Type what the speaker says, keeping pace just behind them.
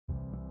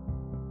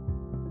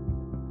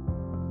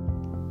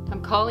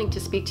I'm calling to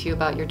speak to you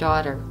about your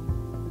daughter.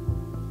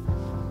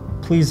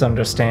 Please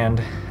understand,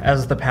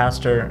 as the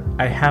pastor,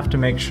 I have to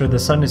make sure the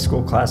Sunday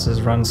school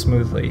classes run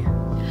smoothly.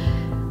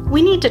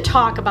 We need to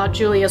talk about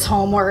Julia's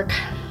homework.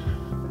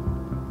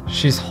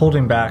 She's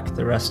holding back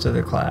the rest of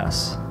the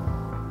class.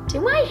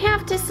 Do I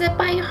have to sit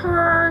by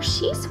her?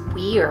 She's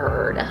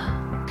weird.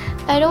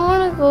 I don't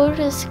want to go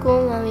to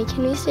school, Mommy.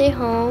 Can we stay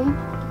home?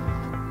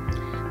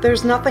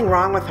 There's nothing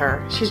wrong with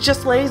her. She's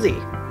just lazy.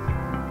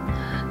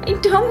 I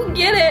don't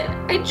get it.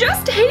 I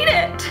just hate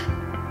it.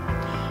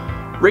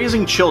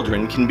 Raising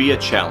children can be a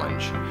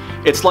challenge.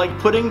 It's like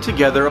putting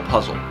together a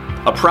puzzle,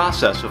 a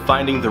process of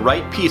finding the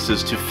right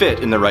pieces to fit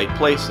in the right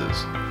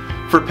places.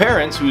 For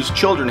parents whose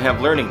children have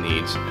learning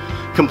needs,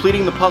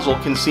 completing the puzzle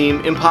can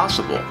seem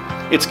impossible.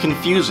 It's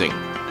confusing.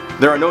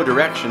 There are no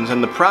directions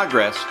and the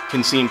progress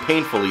can seem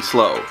painfully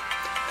slow.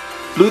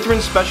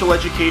 Lutheran Special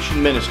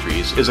Education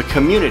Ministries is a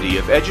community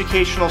of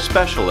educational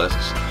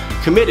specialists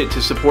committed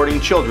to supporting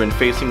children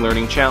facing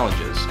learning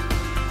challenges.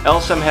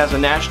 LSEM has a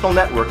national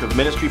network of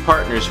ministry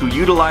partners who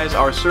utilize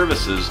our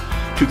services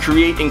to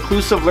create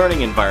inclusive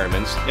learning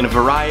environments in a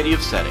variety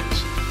of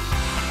settings.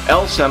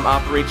 LSEM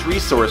operates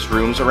resource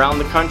rooms around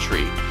the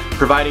country,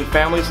 providing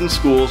families and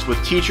schools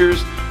with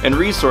teachers and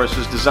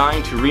resources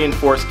designed to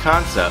reinforce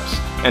concepts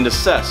and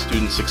assess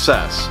student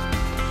success.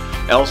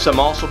 LSEM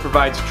also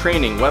provides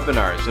training,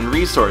 webinars, and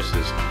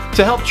resources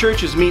to help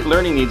churches meet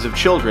learning needs of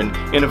children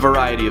in a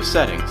variety of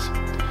settings.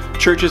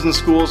 Churches and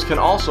schools can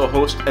also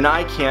host an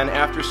ICANN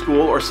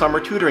after-school or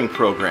summer tutoring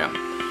program,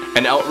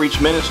 an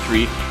outreach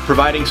ministry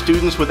providing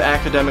students with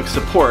academic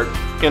support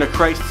in a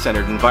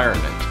Christ-centered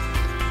environment.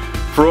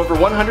 For over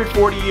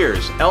 140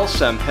 years,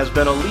 LSEM has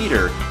been a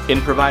leader in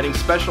providing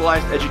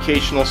specialized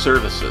educational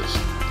services.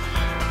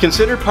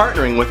 Consider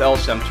partnering with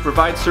LSEM to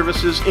provide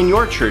services in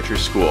your church or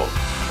school,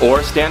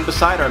 or stand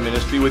beside our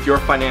ministry with your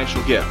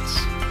financial gifts.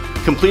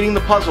 Completing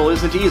the puzzle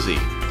isn't easy,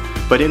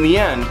 but in the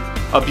end,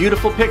 a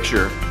beautiful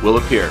picture will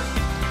appear.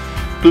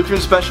 Lutheran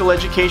Special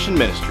Education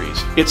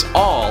Ministries, it's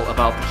all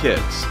about the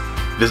kids.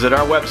 Visit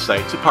our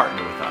website to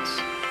partner with us.